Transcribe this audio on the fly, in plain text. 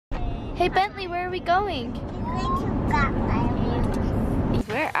Hey Bentley, where are we going?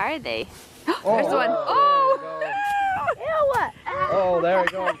 Where are they? There's one. Oh! What? Oh, there he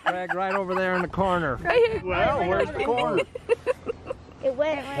goes, Craig, right over there in the corner. Right here. Well, where's the corner? It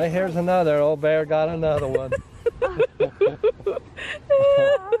went. Hey, here's another. Old bear got another one.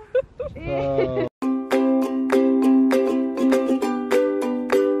 Oh.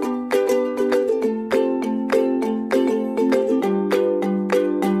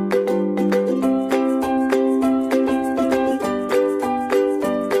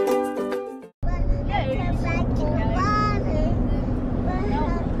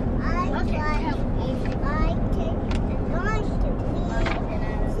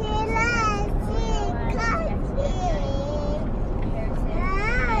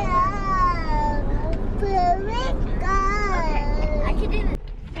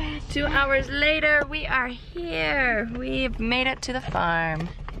 Hours later, we are here. We've made it to the farm.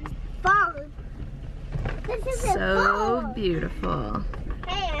 This is so beautiful.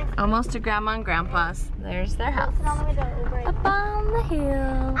 Hey, almost to Grandma and Grandpa's. There's their house. Up on the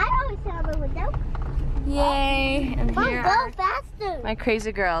hill. I always have a window. Yay! And here Go are faster. my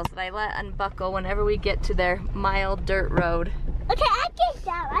crazy girls that I let unbuckle whenever we get to their mild dirt road. Okay, I get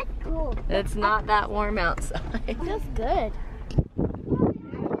that. That's cool. It's not that warm outside. Feels good.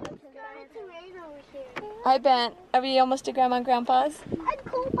 Hi, Ben. Are we almost to Grandma and Grandpa's? I'm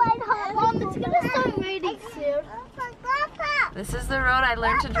cool by the home. Mom, it's gonna start raining soon. This is the road I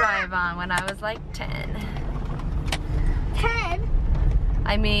learned to drive on when I was like 10. 10?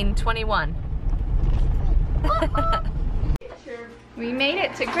 I mean 21. We made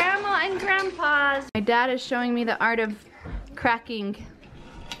it to Grandma and Grandpa's. My dad is showing me the art of cracking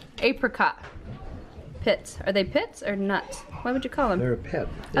apricot pits. Are they pits or nuts? What would you call them? They're a pit.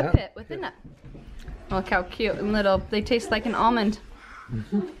 A pit with a nut. Look how cute and little. They taste like an almond.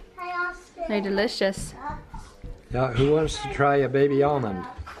 They're delicious. Yeah, who wants to try a baby almond?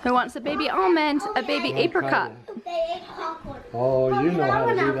 Who wants a baby almond? A baby apricot. Oh, you know how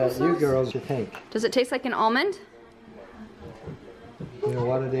to do that. You girls, you think. Does it taste like an almond? You know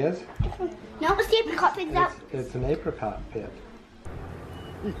what it is? No, it's the apricot things out. It's an apricot pit.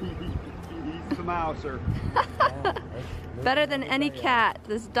 He's the mouser. Better than any cat.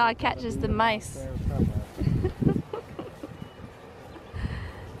 This dog catches the mice.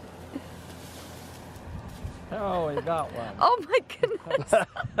 Oh, he got one. Oh my goodness.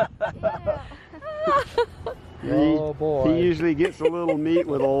 Oh boy. He usually gets a little meat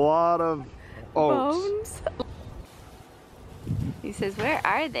with a lot of oats. Bones. He says, where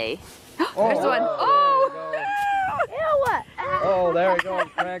are they? Oh, there's one. Oh! What? Oh, there he goes,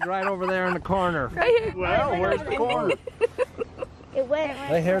 Craig, right over there in the corner. Right here. Well, where's the corner? It went.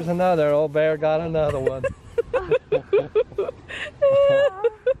 Hey, here's another. Old bear got another one. Oh.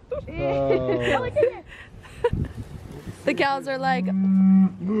 The cows are like,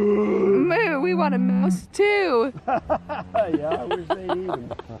 moo, we want a mouse too. Yeah, I wish they'd eat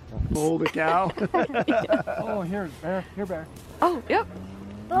him. Hold a cow. Oh, here's bear. Here, bear. Oh, yep.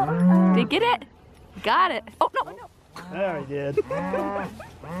 Did you get it? Got it. Oh, no, no. There he did. Okay,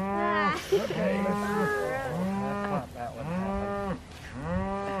 let's pop that one.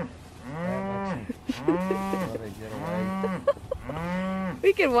 Let me get away.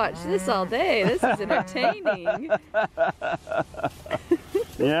 We can watch this all day. This is entertaining.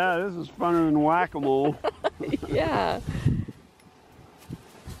 Yeah, this is funner than whack-a-mole. Yeah.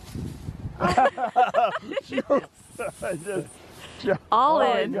 All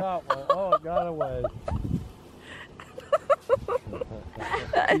Oh, he in. got one. Oh, it got away.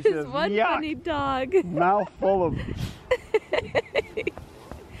 That He is says, one "Yuck." funny dog. Mouth full of...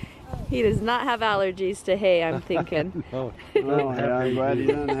 He does not have allergies to hay, I'm thinking. Oh, Oh, yeah, I'm glad he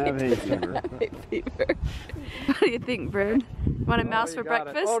doesn't have hay fever. Hay fever. What do you think, Bird? Want a mouse for got it.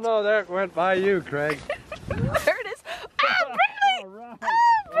 breakfast? Oh no, there it went by you, Craig. There it is. Ah, Brinley! All right.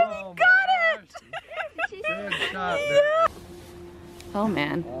 Oh, Brinley got it! Good shot, there. Oh,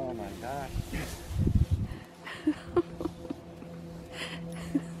 man. Oh my gosh.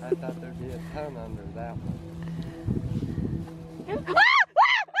 I thought there'd be a ton under that one. Oh boy.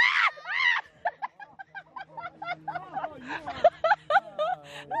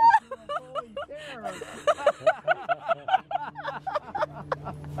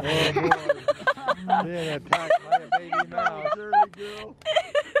 Being attacked by a baby mouse.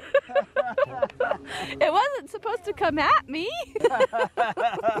 It wasn't supposed to come at me.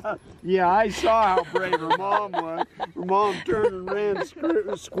 Yeah, I saw how brave her mom was. Her mom turned and ran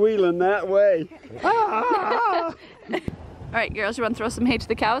squealing that way. All right, girls, you want to throw some hay to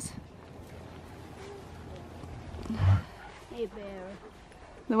the cows? Hey, bear.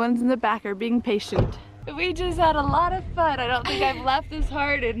 The ones in the back are being patient. We just had a lot of fun. I don't think I've laughed this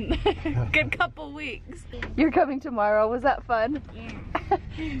hard in a good couple weeks. You're coming tomorrow. Was that fun? Yeah.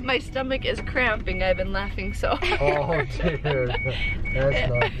 My stomach is cramping. I've been laughing so hard. Oh dear,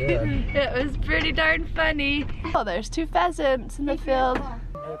 that's not good. It was pretty darn funny. Oh, there's 2 pheasants in the field.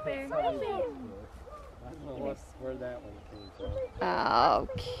 Where that one came from. Oh,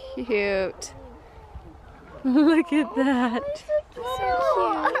 cute. Look at that. So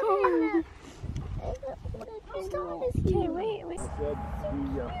cute.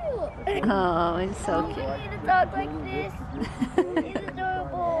 Oh, he's so cute. I need a dog like this. He's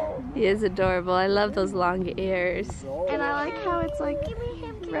adorable. He is adorable. I love those long ears. And I like how it's like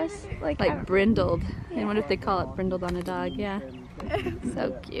Like brindled. I wonder if they call it brindled on a dog. Yeah.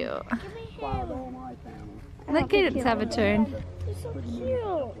 So cute. Let Cadence have a turn. He's so cute.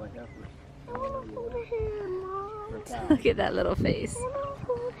 I want to hold him, Mom. Look at that little face. I want to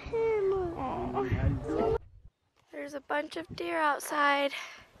hold him. There's a bunch of deer outside.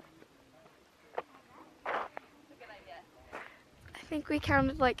 I think we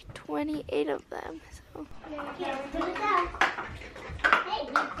counted like 28 of them. So.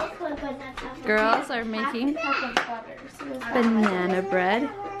 Girls are making banana bread.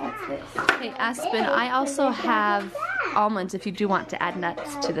 Hey Aspen, I also have almonds if you do want to add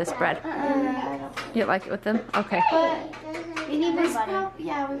nuts to this bread. You like it with them? Okay. We need this.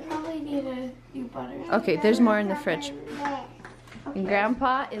 Yeah, we probably need a few butters. Okay, there's more in the fridge. And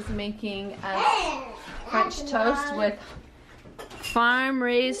Grandpa is making us French toast with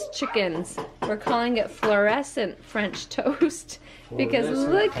farm-raised chickens. We're calling it fluorescent French toast because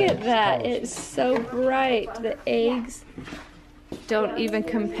look at that. It's so bright. The eggs don't even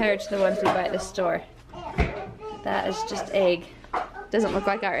compare to the ones we buy at the store. That is just egg. Doesn't look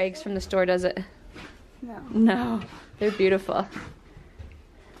like our eggs from the store, does it? No. No, they're beautiful.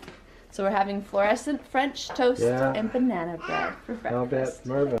 So we're having fluorescent French toast and banana bread for breakfast. I'll bet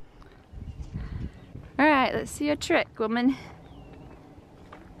Mervin. All right, let's see your trick, woman.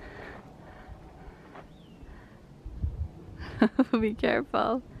 Be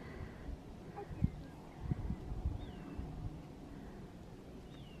careful.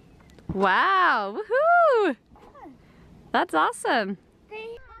 Wow, woohoo! That's awesome.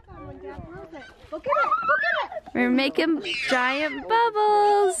 Look at it! We're making giant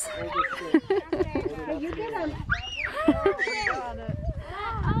bubbles. You get them.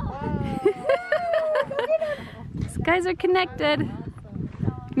 These guys are connected.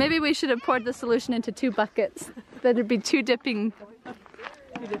 Maybe we should have poured the solution into 2 buckets. Then it'd be 2 dipping.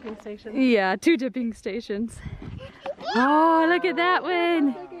 2 dipping stations. Yeah, 2 dipping stations. Oh, look at that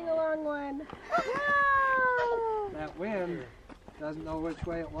one. Taking a long one. That wind doesn't know which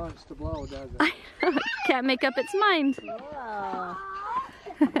way it wants to blow, does it? I know, it can't make up its mind.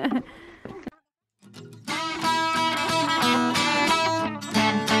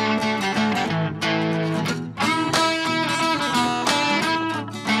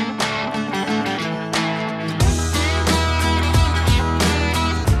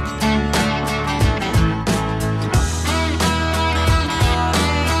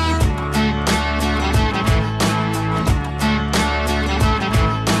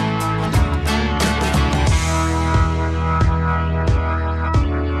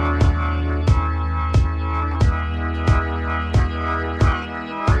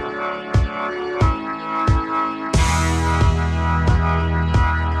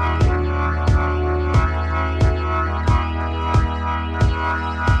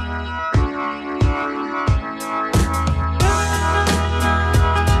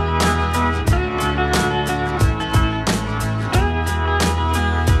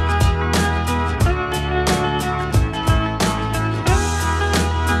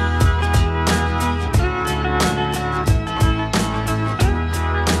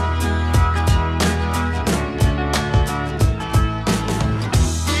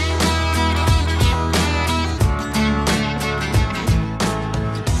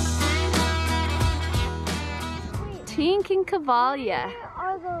 Cavalia.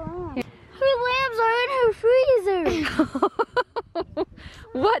 Are the lambs? Her lambs are in her freezer.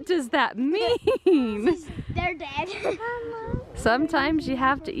 What does that mean? They're dead. Sometimes you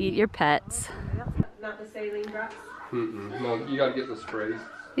have to eat your pets. Not the saline drops. No, you gotta get the sprays.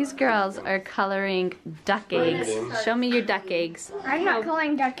 These girls are coloring duck eggs. Show me your duck eggs. I'm not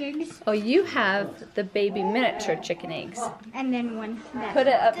coloring duck eggs. Oh, you have the baby miniature chicken eggs. And then one. Put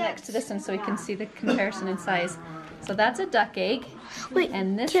it up next to this one so we can see the comparison in size. So that's a duck egg. Wait,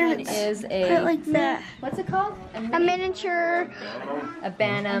 and this one is a, put it like that. What's it called? A miniature. A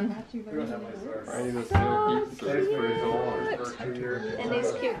Bantam. So cute. And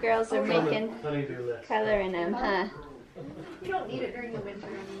these cute girls are making color in them, huh? You don't need it during the winter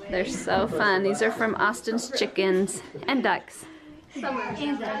anyway. They're so fun. These are from Austin's chickens and ducks.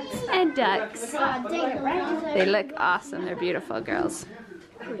 And ducks. They look awesome. They're beautiful girls.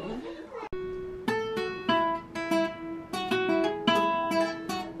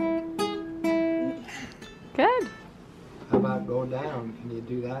 Good. How about go down? Can you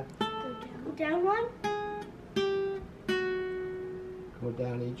do that? Go down one? Go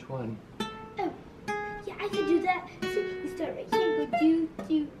down each one. Oh, yeah, I can do that. See, you start right here. Go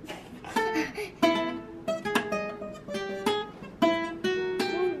do.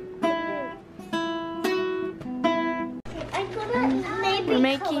 We're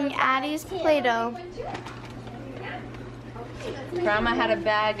making Addie's Play-Doh. Grandma had a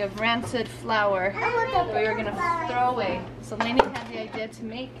bag of rancid flour we were gonna throw away. So Lainey had the idea to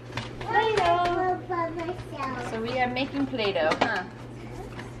make Play-Doh. So we are making Play-Doh, huh?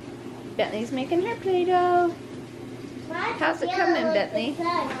 Bentley's making her Play-Doh. How's it coming, Bentley?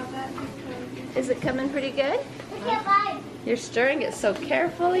 Is it coming pretty good? You're stirring it so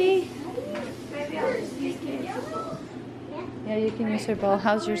carefully. Yeah, you can use her bowl.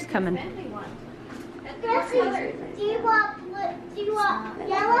 How's yours coming? Do you want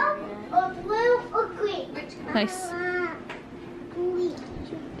yellow or blue or green? Nice.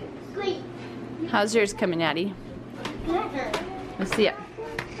 Green. How's yours coming, Addie? Let's see it.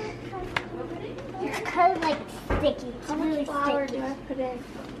 It's kind of like sticky. It's really sticky. Do I put in?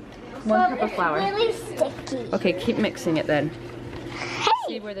 1 cup of flour. Really sticky. Okay, keep mixing it then. Hey.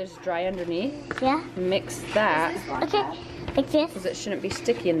 See where there's dry underneath? Yeah. Mix that, Okay. Like this. because it shouldn't be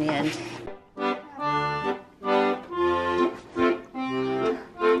sticky in the end.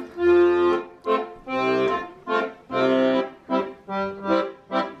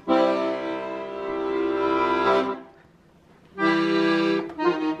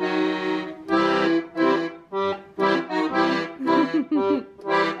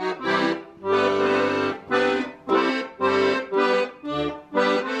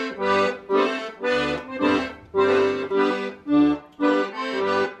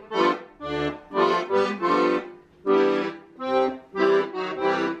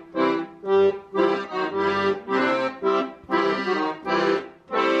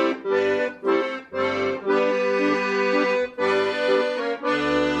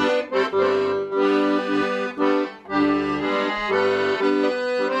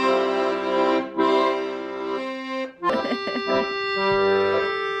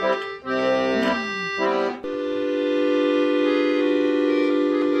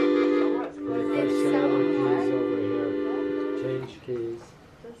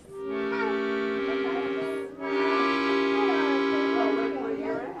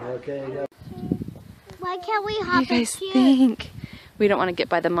 Okay. Why can't we hop You guys in here? think? We don't want to get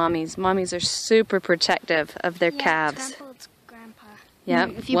by the mommies. Mommies are super protective of their calves. Grandpa, it's Grandpa. Yep,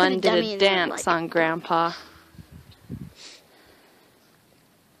 If you put one a did dummy a in there, dance like- on Grandpa.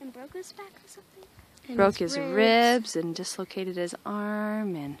 And broke his back or something? And Broke his ribs and dislocated his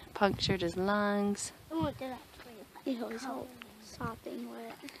arm and punctured his lungs. Oh, look at that tree. It was all sopping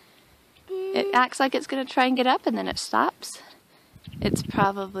wet. It acts like it's going to try and get up and then it stops. It's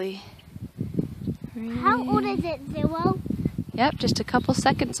probably... How old is it, 0? Yep, just a couple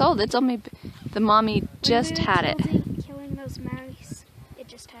seconds old. It's only... The mommy just had it. Killing those mice. It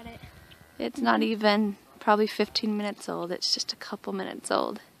just had it. It's not even probably 15 minutes old. It's just a couple minutes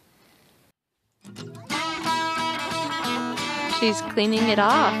old. She's cleaning it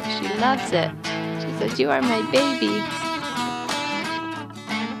off. She loves it. She says, "You are my baby."